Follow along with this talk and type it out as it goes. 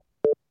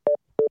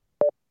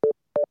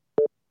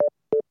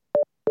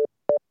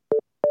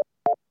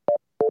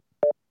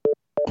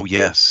Oh,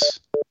 yes.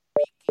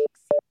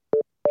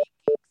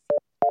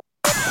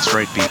 That's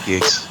right, Beat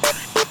Geeks.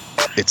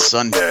 It's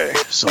Sunday.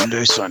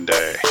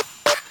 Sunday.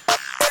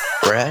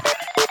 Brad,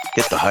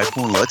 hit the hype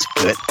one. Let's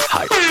get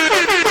hype.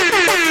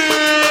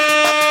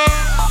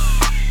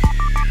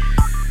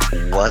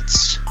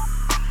 What's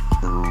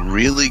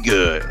really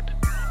good?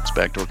 It's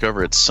Backdoor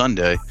Cover. It's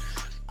Sunday.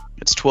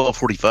 It's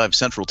 12:45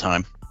 Central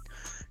Time.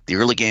 The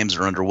early games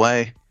are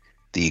underway.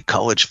 The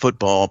college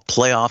football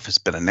playoff has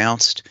been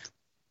announced.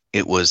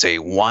 It was a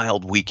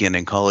wild weekend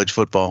in college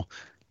football.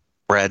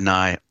 Brad and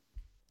I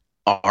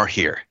are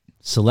here.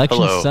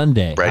 Selection Hello,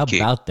 Sunday. Brad How Key.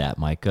 about that,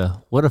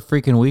 Micah? What a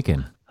freaking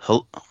weekend.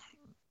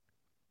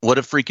 What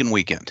a freaking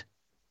weekend.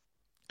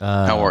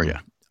 How are you?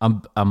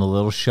 I'm a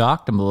little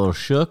shocked. I'm a little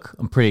shook.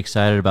 I'm pretty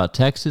excited about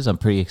Texas. I'm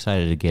pretty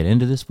excited to get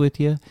into this with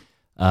you.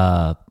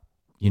 All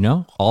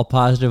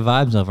positive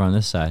vibes over on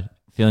this side.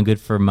 Feeling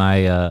good for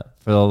my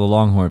for all the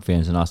Longhorn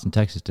fans in Austin,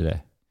 Texas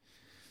today.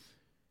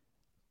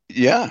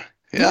 Yeah.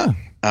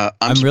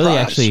 I'm really surprised.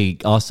 actually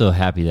also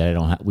happy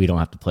that we don't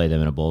have to play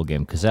them in a bowl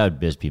game, because that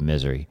would just be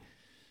misery.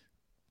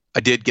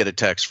 I did get a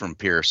text from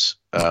Pierce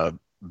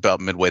about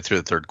midway through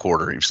the third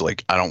quarter. He was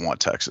like, I don't want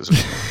Texas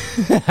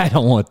anymore. I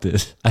don't want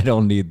this. I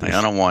don't need this.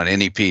 I don't want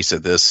any piece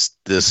of this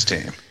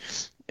team.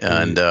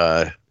 And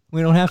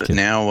We don't have to.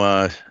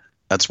 now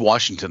that's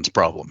Washington's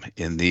problem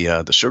in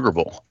the Sugar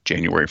Bowl,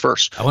 January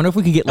 1st. I wonder if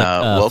we could get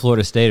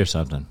Florida State or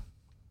something.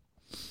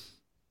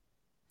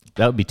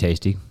 That would be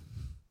tasty.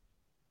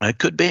 It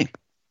could be.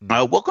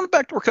 Welcome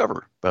back to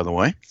Recover, by the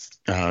way.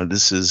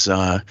 This is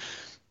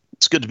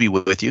it's good to be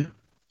with you.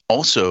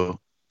 Also,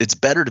 it's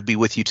better to be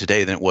with you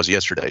today than it was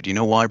yesterday. Do you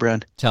know why,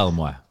 Brad? Tell them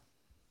why.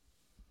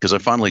 Because I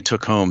finally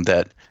took home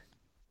that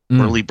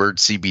early bird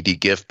CBD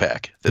gift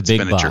pack that's big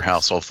been at your box.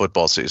 house all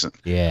football season.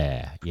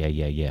 Yeah.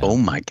 Oh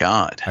my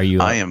God! Are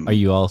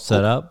you all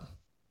set up?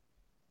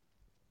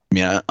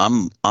 Yeah,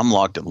 I'm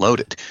locked and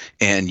loaded,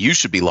 and you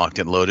should be locked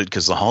and loaded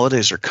because the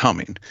holidays are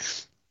coming.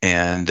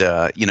 And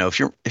if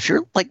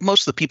you're like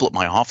most of the people at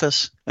my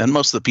office and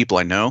most of the people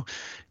I know,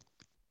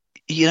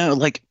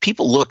 like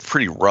people looked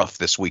pretty rough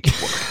this week at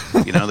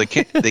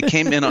work. They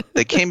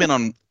came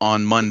in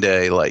on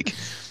Monday like,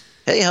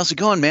 hey, how's it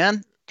going,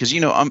 man? Because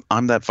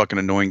I'm that fucking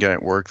annoying guy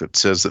at work that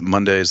says that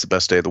Monday is the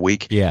best day of the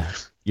week. Yeah,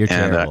 you're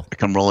And terrible. I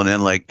come rolling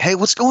in like, hey,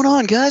 what's going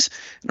on, guys?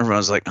 And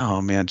everyone's like, oh,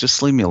 man,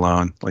 just leave me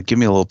alone. Like, give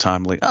me a little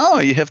time. Like, oh,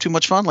 you have too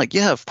much fun? Like,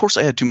 yeah, of course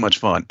I had too much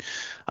fun.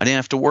 I didn't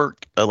have to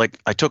work.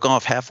 I took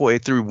off halfway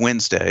through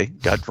Wednesday,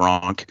 got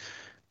drunk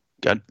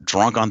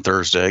on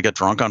Thursday, got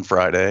drunk on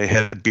Friday,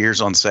 had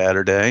beers on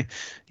Saturday.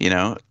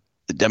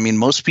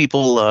 Most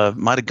people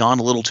might have gone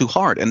a little too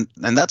hard, and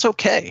that's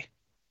okay.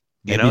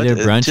 Maybe they're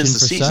brunching tis the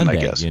for season, Sunday.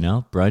 I guess.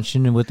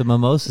 Brunching with the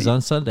mimosas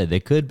on Sunday. They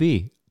could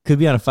be on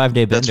a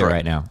 5-day That's bender right.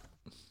 right now.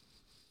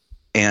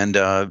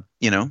 And,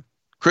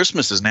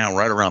 Christmas is now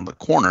right around the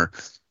corner.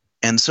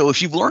 And so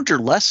if you've learned your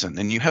lesson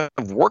and you have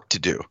work to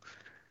do,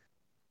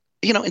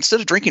 instead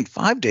of drinking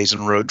 5 days in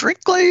a row,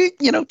 drink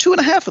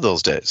 2.5 of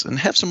those days and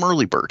have some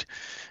early bird.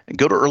 And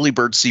go to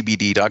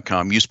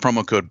earlybirdcbd.com. Use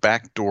promo code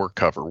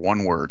BackdoorCover,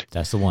 one word.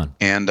 That's the one.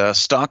 And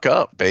stock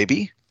up,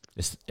 baby.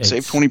 It's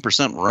Save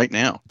 20% right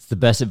now. It's the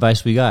best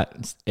advice we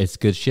got. It's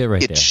good shit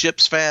right It there.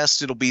 ships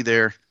fast. It'll be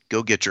there.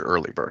 Go get your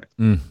early bird.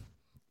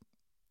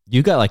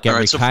 You got like All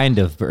every right, so- kind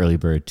of early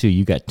bird too.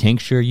 You got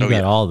tincture. You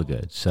got all the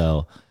goods.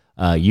 So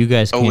you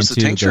guys can Was the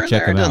too. tincture Go in check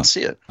there? I them didn't out.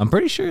 see it. I'm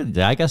pretty sure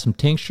that I got some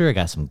tincture. I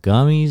got some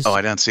gummies. Oh,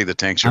 I didn't see the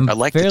tincture. I'm I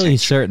like the fairly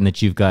tincture. certain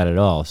that you've got it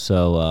all.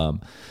 So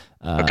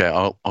Okay,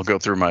 I'll go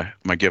through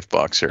my gift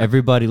box here.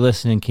 everybody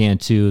listening can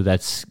too.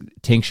 That's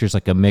tincture's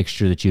like a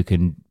mixture that you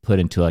can put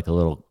into like a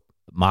little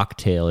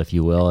mocktail, if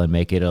you will, and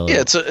make it a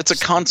Yeah, it's a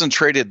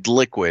concentrated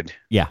liquid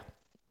yeah.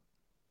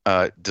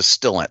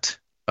 distillant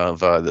of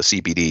the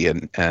CBD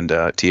and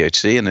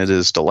THC, and it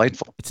is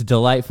delightful. It's a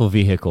delightful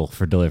vehicle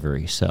for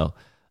delivery. So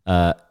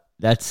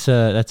that's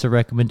a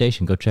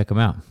recommendation. Go check them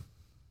out.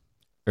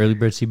 Early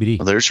Bird CBD.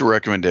 Well, there's your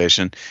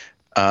recommendation.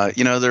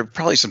 There are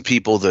probably some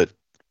people that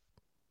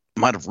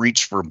might have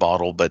reached for a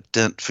bottle but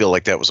didn't feel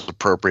like that was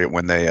appropriate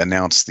when they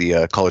announced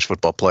the college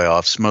football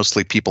playoffs.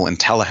 Mostly people in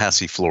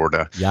Tallahassee,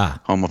 Florida, Yeah.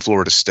 home of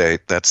Florida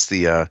State. That's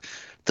the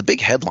big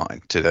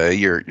headline today.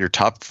 Your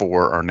top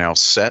four are now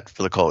set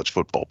for the college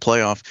football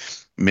playoff.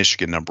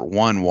 Michigan number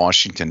 1,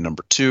 Washington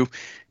number 2,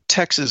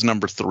 Texas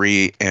number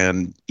 3,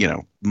 and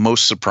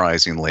most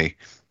surprisingly,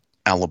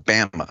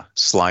 Alabama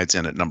slides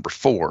in at number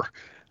 4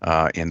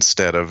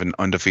 instead of an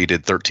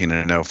undefeated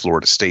 13-0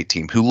 Florida State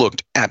team who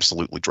looked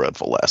absolutely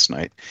dreadful last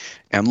night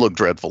and looked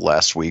dreadful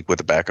last week with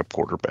a backup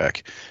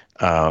quarterback.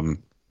 I What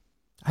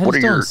just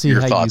are don't your see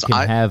how thoughts? you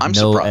can have I'm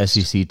no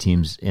surprised. SEC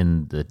teams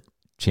in the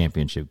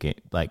championship game,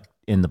 like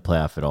in the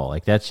playoff at all.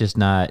 Like that's just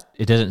not.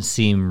 It doesn't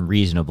seem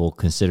reasonable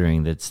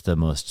considering that's the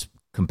most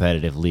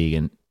competitive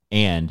league,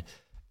 and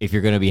if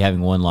you're going to be having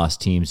one-loss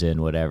teams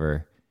in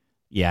whatever,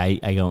 yeah,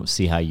 I don't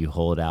see how you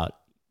hold out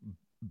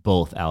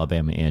both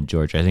Alabama and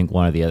Georgia. I think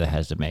one or the other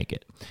has to make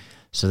it.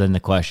 So then the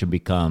question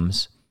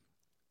becomes,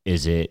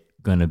 is it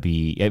going to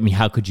be, I mean,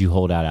 how could you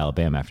hold out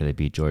Alabama after they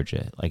beat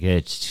Georgia? Like,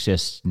 it's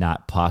just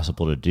not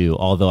possible to do.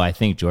 Although I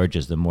think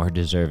Georgia's the more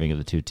deserving of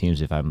the two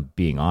teams, if I'm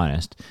being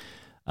honest.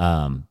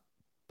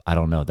 I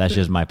don't know. That's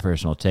just my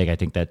personal take. I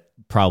think that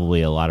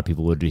probably a lot of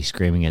people would be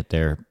screaming at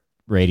their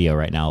radio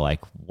right now, like,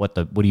 what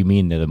do you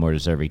mean they're the more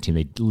deserving team?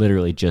 They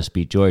literally just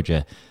beat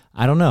Georgia.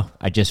 I don't know.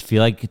 I just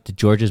feel like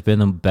Georgia's been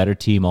the better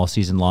team all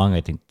season long.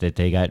 I think that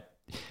they got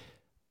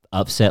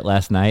upset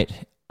last night.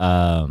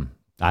 I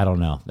don't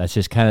know. That's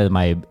just kind of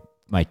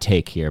my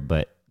take here,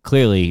 but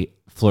clearly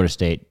Florida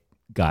State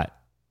got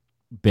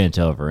bent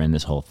over in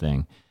this whole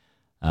thing.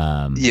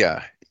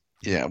 Yeah.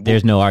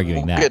 There's no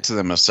arguing that. We'll get to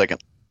them in a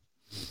second.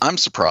 I'm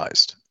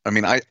surprised. I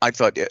mean, I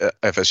thought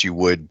FSU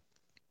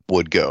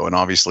would go, and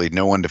obviously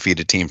no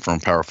undefeated team from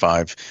Power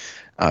 5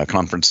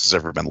 conference has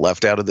ever been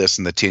left out of this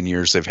in the 10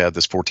 years they've had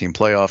this 14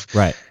 playoff.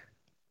 Right.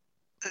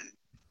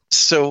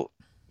 So,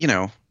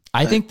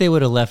 I think they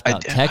would have left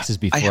out Texas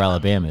before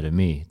Alabama to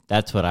me.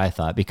 That's what I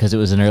thought, because it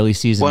was an early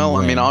season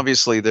win. I mean,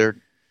 obviously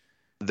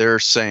they're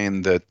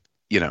saying that,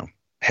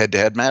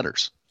 head-to-head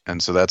matters.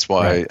 And so that's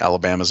why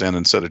Alabama's in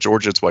instead of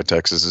Georgia. It's why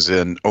Texas is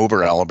in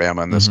over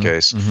Alabama in this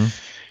case. Mm-hmm.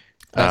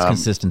 That's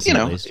consistency,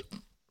 at least.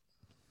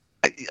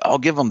 I'll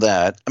give them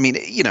that. I mean,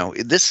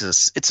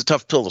 it's a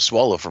tough pill to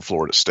swallow for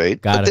Florida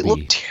State. But they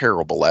looked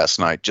terrible last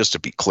night, just to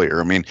be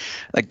clear. I mean,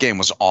 that game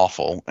was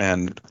awful.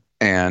 And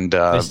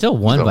they still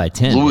won by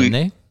 10, didn't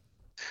they?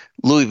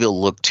 Louisville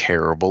looked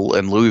terrible,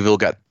 and Louisville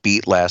got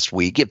beat last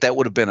week. If that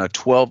would have been a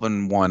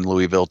 12-1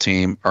 Louisville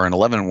team or an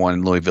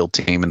 11-1 Louisville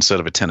team instead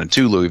of a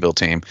 10-2 Louisville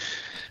team,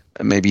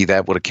 maybe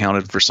that would have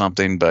counted for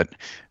something. But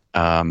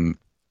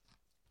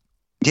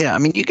yeah, I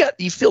mean,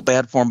 you feel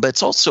bad for them, but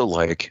it's also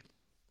like,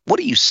 what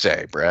do you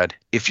say, Brad?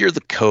 If you're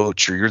the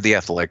coach or you're the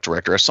athletic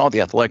director, I saw the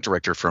athletic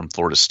director from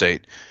Florida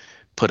State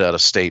put out a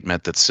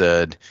statement that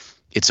said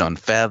it's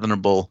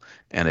unfathomable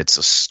and it's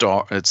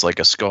like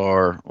a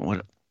scar.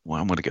 I'm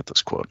going to get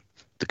this quote.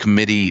 The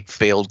committee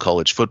failed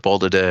college football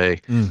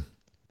today.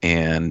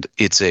 And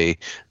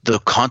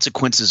the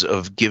consequences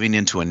of giving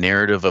into a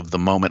narrative of the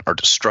moment are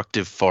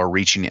destructive,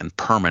 far-reaching, and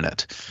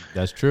permanent.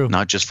 That's true.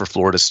 Not just for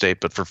Florida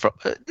State, but for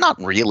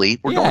not really.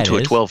 We're going to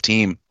a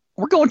 12-team.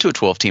 We're going to a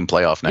 12-team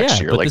playoff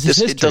next year. Like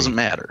this, it doesn't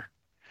matter.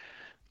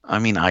 I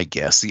mean, I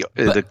guess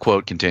the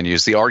quote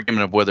continues: the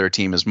argument of whether a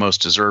team is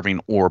most deserving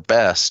or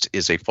best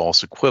is a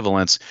false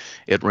equivalence.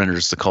 It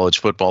renders the college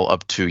football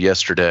up to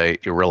yesterday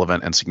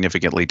irrelevant and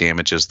significantly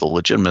damages the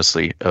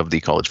legitimacy of the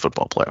college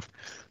football playoff.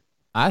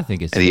 I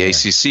think it's the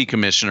ACC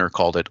commissioner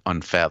called it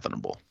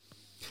unfathomable.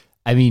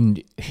 I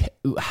mean,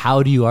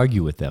 how do you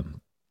argue with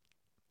them?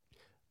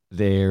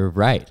 They're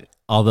right.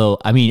 Although,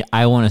 I mean,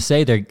 I want to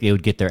say they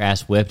would get their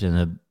ass whipped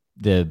in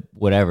the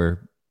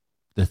whatever,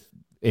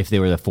 if they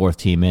were the fourth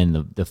team in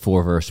the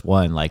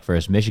 4-1, like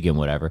versus Michigan,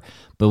 whatever.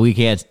 But we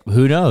can't.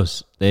 Who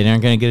knows? They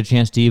aren't going to get a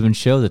chance to even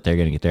show that they're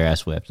going to get their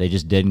ass whipped. They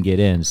just didn't get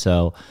in.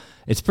 So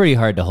it's pretty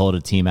hard to hold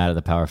a team out of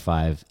the Power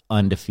 5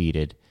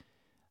 undefeated.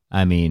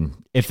 I mean,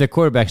 if their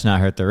quarterback's not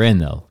hurt, they're in,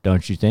 though,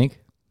 don't you think?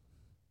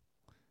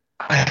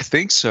 I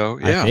think so.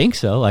 Yeah, I think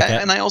so.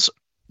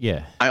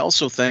 I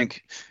also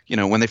think,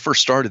 when they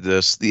first started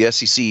this, the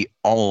SEC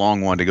all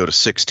along wanted to go to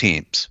 6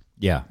 teams.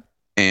 Yeah,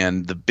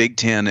 and the Big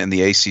Ten and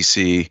the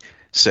ACC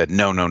said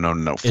no.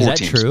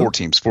 4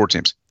 teams.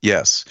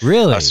 Yes,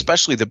 really.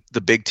 Especially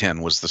the Big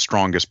Ten was the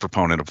strongest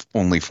proponent of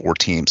only 4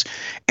 teams,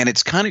 and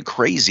it's kind of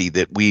crazy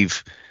that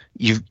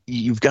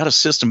You've got a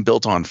system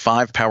built on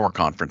 5 power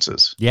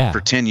conferences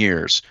for 10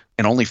 years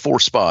and only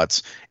 4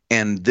 spots.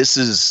 And this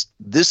is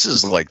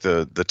like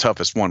the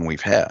toughest one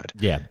we've had.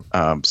 Yeah.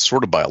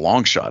 Sort of by a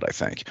long shot, I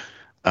think.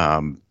 I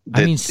mean,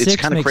 it's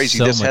kind of crazy.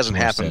 This hasn't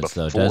happened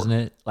before, though, doesn't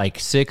it? Like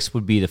 6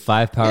 would be the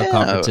 5 power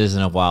conferences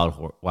and a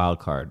wild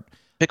card.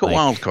 Pick a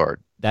wild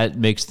card. That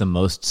makes the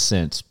most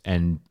sense.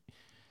 And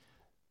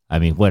I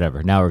mean,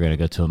 whatever. Now we're going to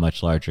go to a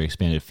much larger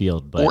expanded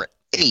field, but or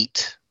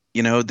 8.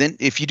 Then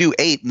if you do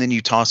 8 and then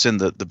you toss in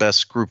the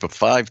best group of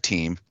 5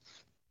 team,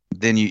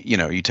 then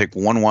you take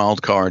one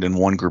wild card and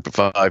one group of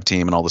 5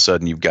 team, and all of a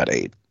sudden you've got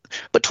 8.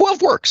 But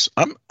 12 works.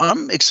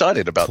 I'm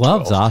excited about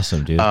 12. 12's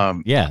awesome, dude.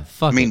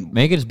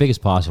 Make it as big as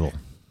possible.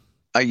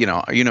 You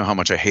know how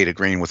much I hate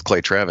agreeing with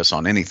Clay Travis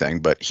on anything,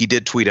 but he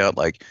did tweet out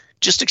like,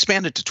 just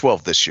expand it to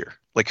 12 this year.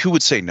 Like, who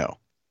would say no?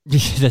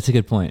 That's a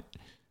good point.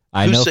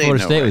 I know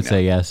Florida State would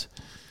say yes.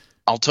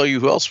 I'll tell you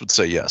who else would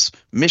say yes.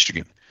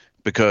 Michigan.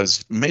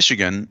 Because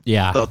Michigan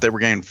thought they were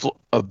getting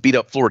a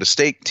beat-up Florida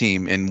State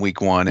team in week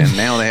 1, and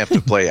now they have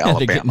to play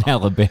Alabama.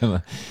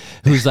 Alabama,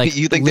 who's like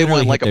you think they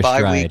went like a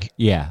bye week?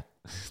 Yeah,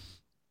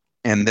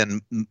 and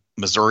then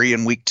Missouri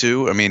in week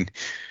 2. I mean,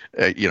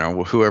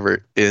 whoever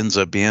it ends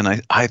up being,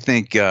 I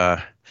think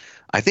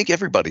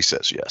everybody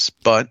says yes,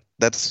 but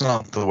that's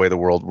not the way the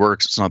world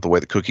works. It's not the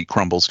way the cookie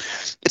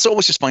crumbles. It's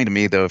always just funny to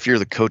me, though, if you're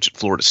the coach at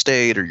Florida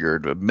State or you're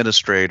an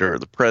administrator or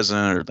the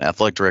president or the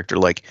athletic director,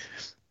 like,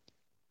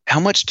 how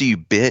much do you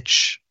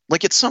bitch?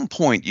 Like, at some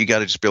point, you got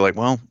to just be like,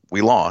 well,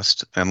 we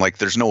lost. And, like,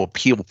 there's no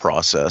appeal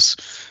process.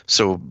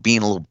 So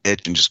being a little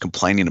bitch and just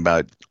complaining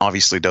about it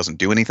obviously doesn't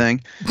do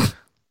anything.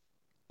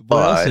 What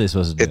else are But they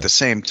supposed to at do? the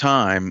same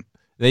time,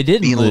 They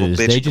didn't being a little lose.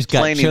 bitch They just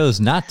complaining- chose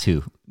not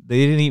to.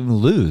 They didn't even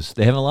lose.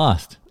 They haven't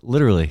lost.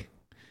 Literally.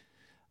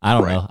 I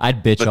don't Right. know.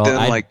 I'd bitch But all. then,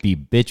 I'd like- be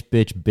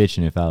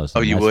bitching if I was. oh,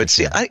 them, you that's would? for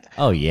See, sure. I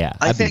Oh yeah.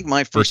 I I'd be think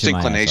my first bitching my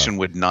ass inclination off.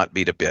 would not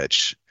be to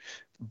bitch.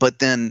 But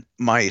then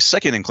my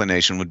second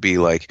inclination would be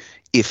like,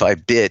 if I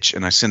bitch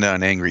and I send out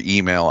an angry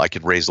email, I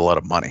could raise a lot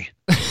of money.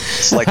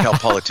 It's like how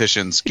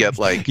politicians get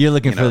like, You're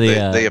looking for the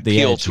they the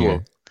appeal edge to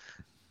here.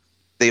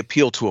 they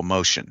appeal to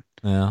emotion.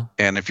 Yeah.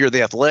 And if you're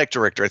the athletic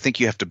director, I think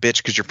you have to bitch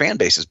because your fan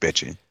base is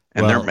bitching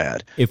and Well, they're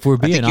mad. If we're I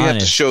being think you honest,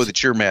 have to show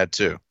that you're mad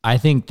too. I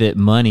think that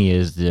money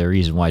is the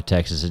reason why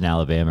Texas and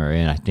Alabama are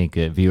in. I think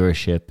that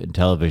viewership and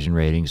television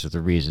ratings are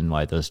the reason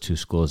why those two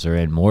schools are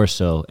in, more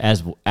so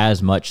as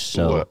much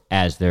so What?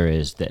 as there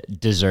is that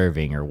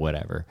deserving or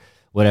whatever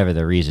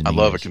the reason. I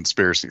love a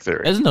conspiracy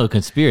theory. There's no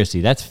conspiracy.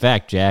 That's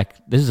fact, Jack.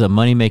 This is a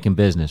money making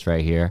business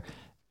right here,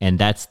 and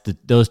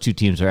those two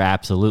teams are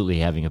absolutely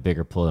having a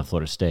bigger pull than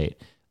Florida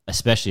State,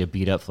 especially a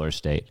beat up Florida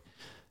State.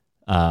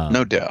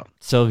 No doubt.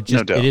 So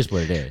just doubt. it is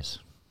what it is.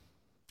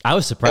 I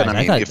was surprised. And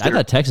I, I mean, if thought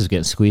they're- Texas was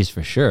getting squeezed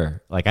for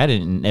sure. Like I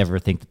didn't ever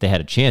think that they had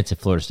a chance if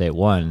Florida State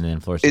won, and then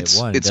Florida State It's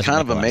won. It doesn't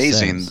kind of make a lot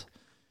amazing. sense.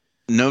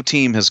 No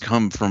team has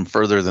come from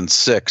further than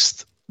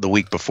sixth the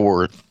week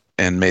before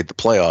and made the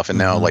playoff. And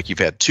now, like, you've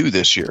had two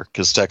this year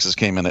because Texas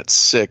came in at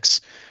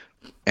 6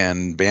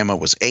 and Bama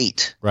was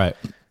 8. Right?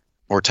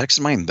 Or Texas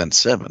might have been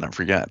 7. I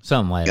forget.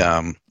 Something like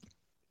that.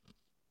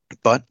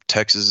 But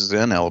Texas is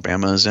in,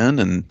 Alabama is in,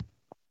 and,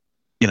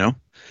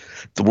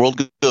 the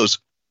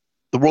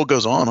world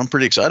goes on. I'm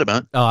pretty excited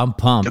about it. Oh, I'm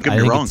pumped. Don't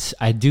get me wrong.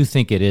 I do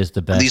think it is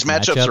the best. These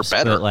matchups are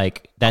better. But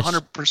like that's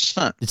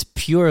 100%. it's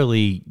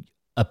purely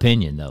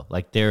opinion though.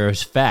 Like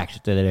there's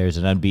fact that there's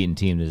an unbeaten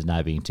team that is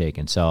not being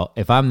taken. So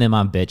if I'm them,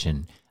 I'm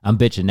bitching. I'm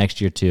bitching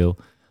next year too.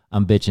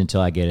 I'm bitching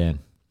until I get in.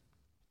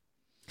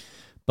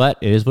 But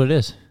it is what it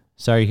is.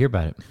 Sorry to hear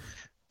about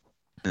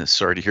it.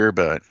 Sorry to hear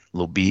about it.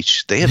 Little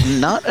Beach. They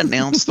have not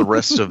announced the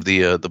rest of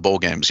the bowl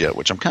games yet,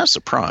 which I'm kind of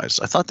surprised.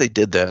 I thought they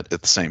did that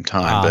at the same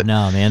time. Oh but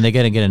no, man! They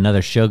got to get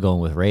another show going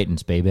with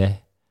ratings, baby.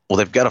 well,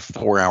 they've got a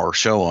 4-hour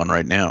show on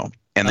right now,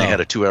 and they Oh. had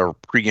a 2-hour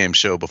pregame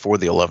show before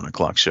the 11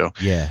 o'clock show.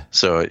 Yeah,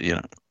 So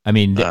I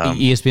mean, Um,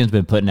 ESPN's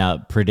been putting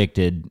out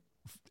predicted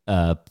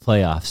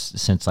playoffs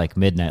since like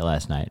midnight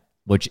last night,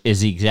 which is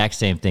the exact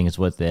same thing as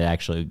what they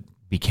actually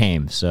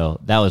became.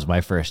 So that was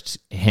my first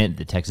hint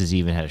that Texas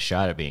even had a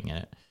shot at being in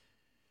it.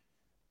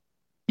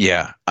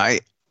 yeah, I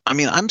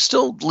mean, I'm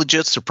still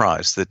legit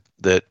surprised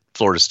that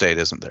Florida State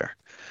isn't there.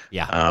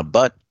 Yeah,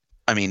 But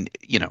I mean,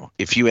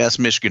 if you ask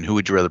Michigan, who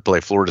would you rather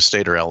play, Florida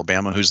State or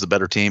Alabama? Who's the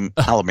better team?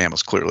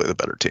 Alabama's clearly the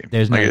better team.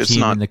 there's no Like, it's team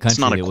not- in the it's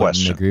country not that a wouldn't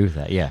question. agree with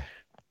that. Yeah,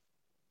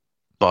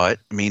 But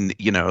I mean,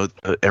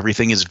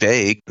 everything is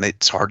vague, and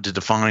it's hard to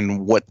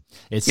define what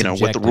it's what the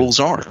subjective. rules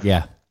are.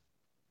 Yeah,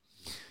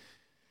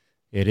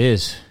 it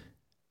is.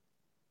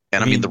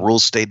 And I I mean, mean- the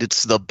rules state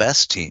it's the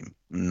best team,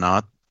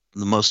 not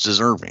the most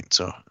deserving.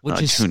 So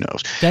Which is- who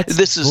knows? That's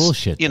This is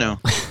bullshit. though.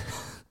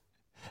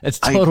 That's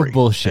I total agree.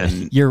 bullshit.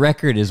 And- Your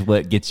record is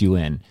what gets you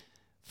in,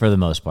 for the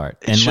most part.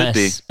 It should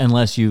be.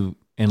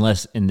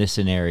 Unless in this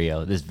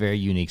scenario, this very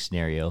unique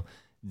scenario,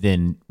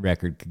 then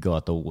record could go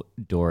out the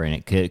door, and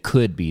it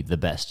could be the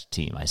best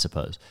team, I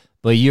suppose.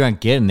 But you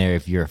aren't getting there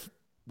if you're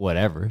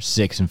whatever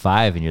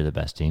 6-5 and you're the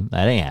best team.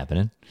 That ain't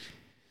happening.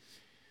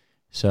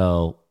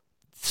 So,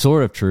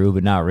 sort of true,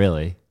 but not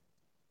really.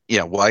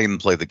 Yeah, why even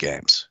play the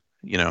games?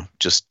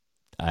 Just.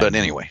 I But know.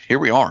 anyway, here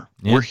we are.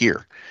 Yeah. We're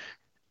here,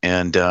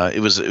 and it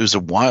was a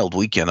wild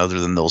weekend. Other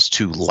than those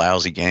two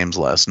lousy games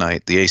last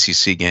night, the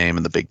ACC game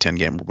and the Big Ten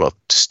game were both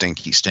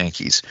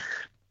stankies.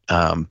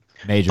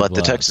 Major But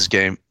the blowouts. Texas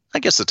game, I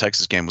guess the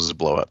Texas game was a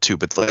blowout too.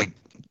 But like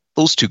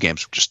those two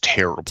games were just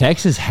terrible.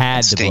 Texas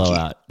had to Stinky. blow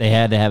out. They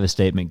had to have a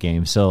statement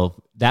game. So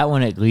that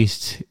one, at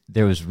least,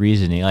 there was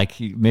reasoning. Like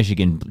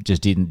Michigan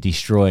just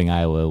destroying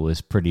Iowa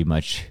was pretty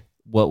much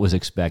what was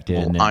expected.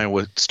 Well, and then,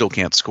 Iowa still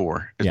can't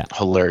score, Yeah.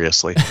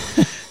 hilariously.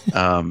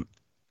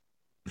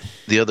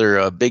 The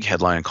other big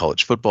headline in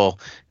college football,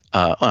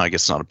 I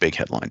guess not a big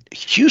headline.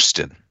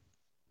 Houston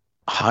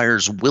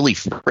hires Willie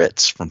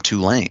Fritz from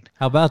Tulane.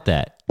 how about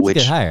that? Let's Which-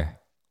 get higher.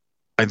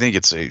 I think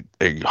it's a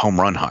home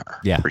run hire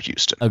Yeah. for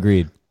Houston.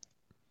 Agreed.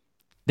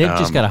 They've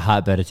just Um, got a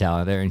hotbed of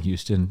talent there in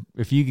Houston.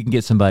 If you can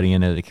get somebody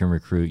in there that can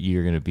recruit,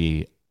 you're going to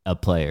be a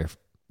player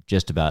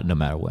just about no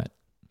matter what.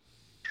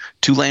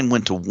 Tulane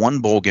went to one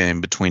bowl game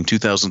between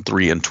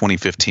 2003 and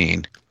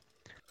 2015,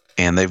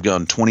 and they've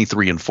gone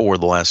 23-4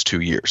 the last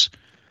 2 years.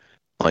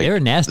 Like, They were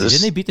nasty. this-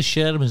 Didn't they beat the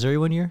shit out of Missouri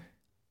one year?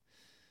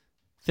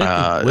 I feel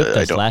like they whipped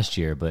I us don't- last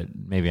year, but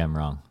maybe I'm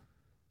wrong.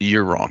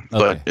 You're wrong,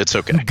 Okay. but it's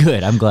okay.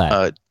 Good. I'm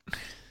glad.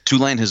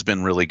 Tulane has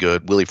been really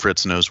good. Willie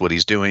Fritz knows what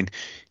he's doing.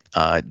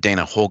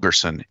 Dana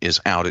Holgerson is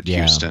out at Yeah.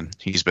 Houston.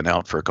 He's been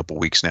out for a couple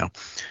weeks now,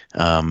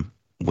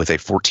 with a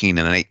 $14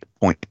 and an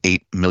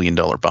 $8.8 million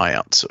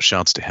buyout. So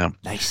shouts to him.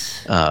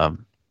 Nice. But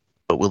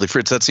Willie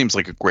Fritz, that seems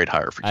like a great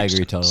hire for I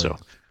Houston. agree totally.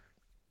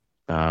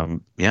 So,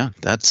 yeah,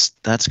 that's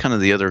kind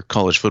of the other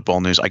college football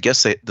news. I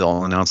guess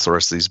they'll announce the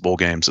rest of these bowl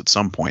games at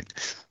some point.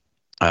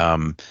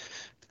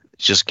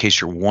 Just in case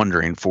you're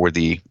wondering, for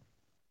the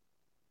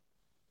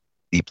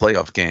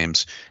playoff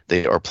games,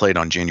 they are played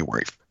on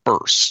January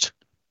 1st.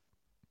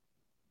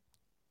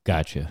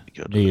 Gotcha.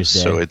 New Year's Day.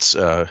 So it's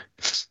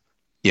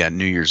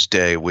New Year's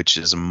Day, which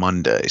is a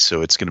Monday.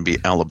 So it's going to be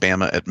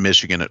Alabama at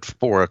Michigan at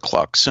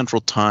 4:00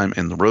 Central Time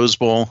in the Rose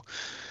Bowl,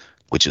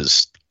 which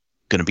is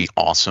going to be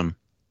awesome.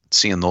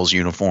 Seeing those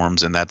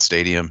uniforms in that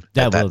stadium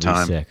at that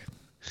time. Be sick.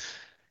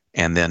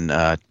 And then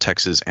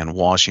Texas and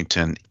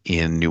Washington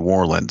in New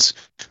Orleans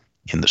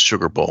in the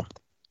Sugar Bowl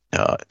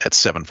at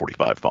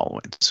 7:45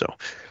 following. So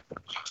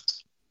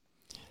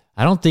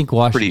I don't think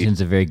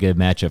Washington's a very good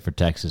matchup for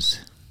Texas.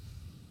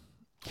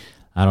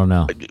 I don't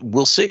know.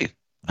 We'll see.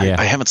 Yeah.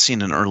 I haven't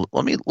seen an early.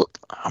 Let me look.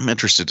 I'm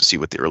interested to see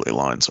what the early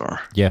lines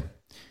are. Yeah.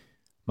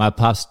 My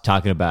pop's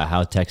talking about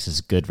how Texas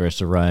is good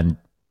versus a run,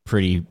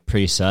 pretty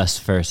sus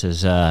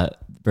versus a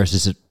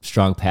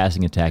strong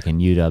passing attack,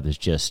 and UW is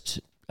just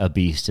a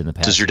beast in the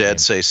passing. Does your dad game.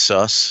 say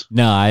sus?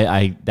 No,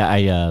 I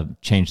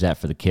changed that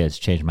for the kids,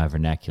 changed my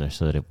vernacular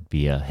so that it would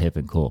be hip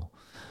and cool.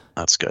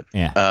 That's good.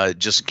 Yeah.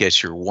 Just in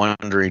case you're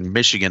wondering,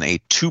 Michigan a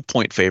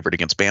 2-point favorite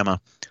against Bama.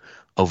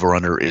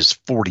 Over/under is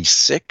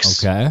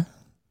 46. Okay.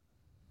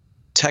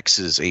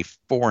 Texas a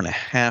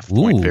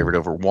 4.5-point favorite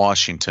over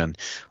Washington.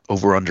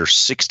 Over/under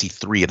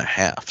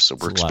 63.5. So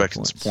we're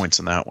expecting some points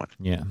in that one.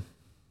 Yeah.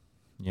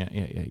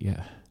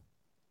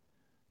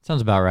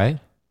 Sounds about right.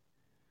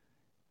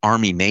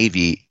 Army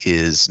Navy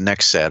is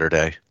next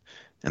Saturday,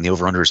 and the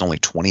over/under is only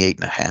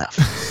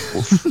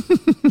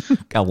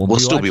 28.5. God, we'll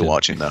still be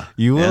watching though.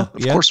 You will?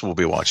 Of course we'll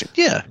be watching.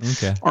 Yeah.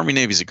 Okay. Army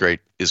Navy is great.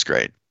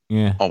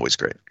 Yeah. Always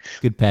great.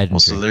 Good pageantry. Well,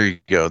 so there you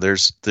go.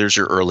 There's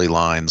your early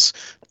lines.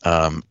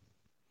 I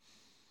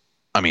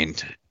mean,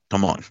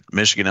 come on.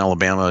 Michigan,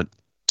 Alabama,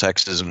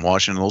 Texas, and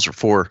Washington. Those are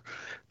 4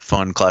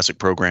 fun classic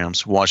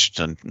programs.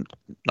 Washington,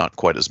 not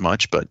quite as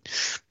much, but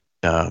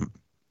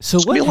so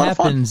what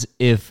happens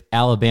if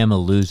Alabama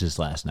loses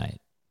last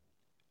night?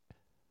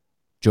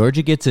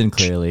 Georgia gets in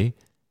clearly,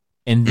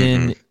 and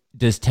then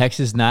does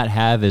Texas not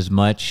have as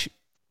much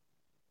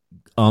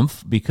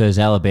oomph because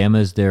Alabama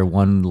is their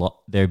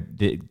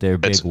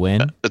big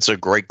win? That's a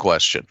great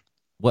question.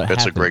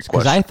 That's a great question.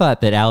 Because I thought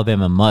that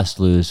Alabama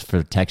must lose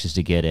for Texas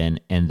to get in,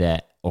 and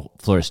that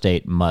Florida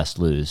State must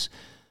lose.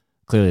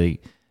 Clearly,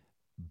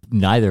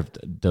 neither of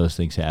those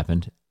things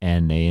happened,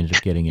 and they ended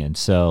up getting in.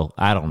 So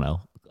I don't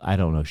know. I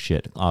don't know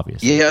shit,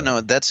 obviously. Yeah,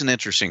 no, that's an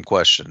interesting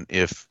question.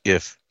 If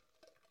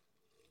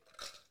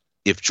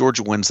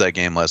Georgia wins that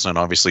game last night,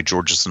 obviously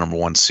Georgia's the number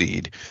 1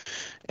 seed,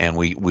 and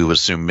we would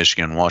assume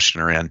Michigan and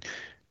Washington are in.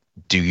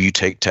 Do you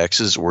take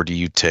Texas or do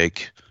you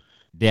take?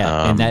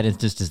 Yeah, in that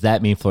instance, does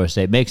that mean Florida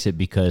State makes it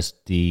because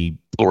the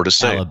Florida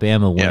State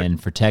Alabama win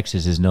for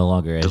Texas is no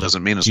longer as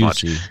doesn't mean as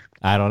juicy? much.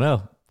 I don't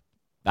know.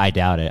 I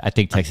doubt it. I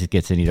think Texas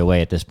gets in either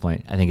way at this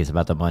point. I think it's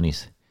about the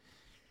monies.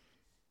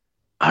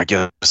 I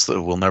guess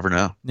that we'll never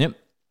know. Yep.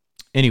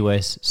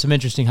 Anyways, some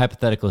interesting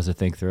hypotheticals to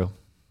think through.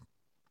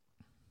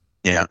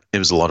 Yeah, it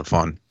was a lot of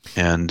fun.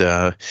 And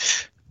I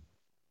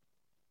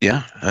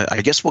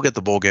guess we'll get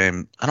the bowl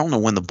game. I don't know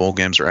when the bowl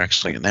games are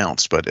actually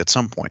announced, but at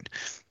some point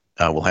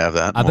we'll have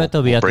that. I bet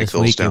they'll be out this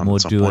week, and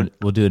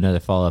we'll do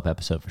another follow-up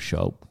episode for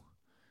sure.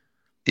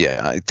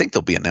 Yeah, I think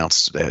they'll be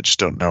announced today. I just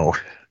don't know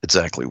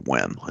exactly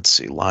when. Let's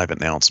see, live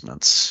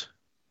announcements.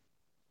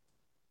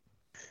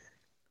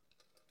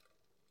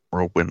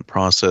 Whirlwind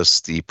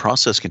process. The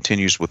process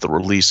continues with the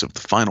release of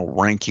the final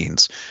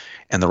rankings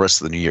and the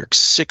rest of the New York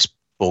 6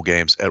 bowl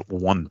games at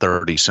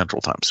 1:30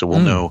 Central Time. So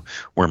we'll know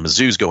where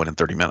Mizzou's going in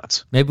 30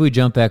 minutes. Maybe we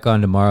jump back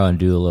on tomorrow and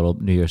do a little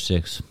New Year's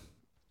 6.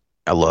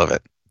 I love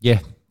it. Yeah,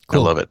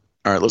 cool. I love it.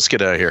 All right, let's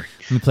get out of here.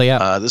 Let me play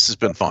out. This has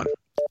been fun.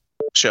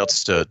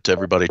 Shouts to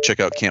everybody. Check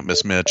out Can't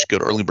Miss Mitch. Go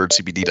to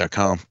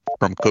earlybirdcbd.com.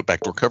 Promo code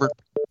Backdoor Cover.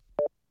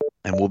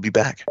 And we'll be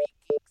back.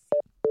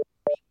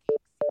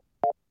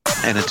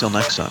 And until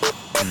next time,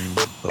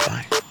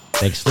 bye-bye.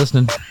 Thanks for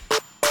listening.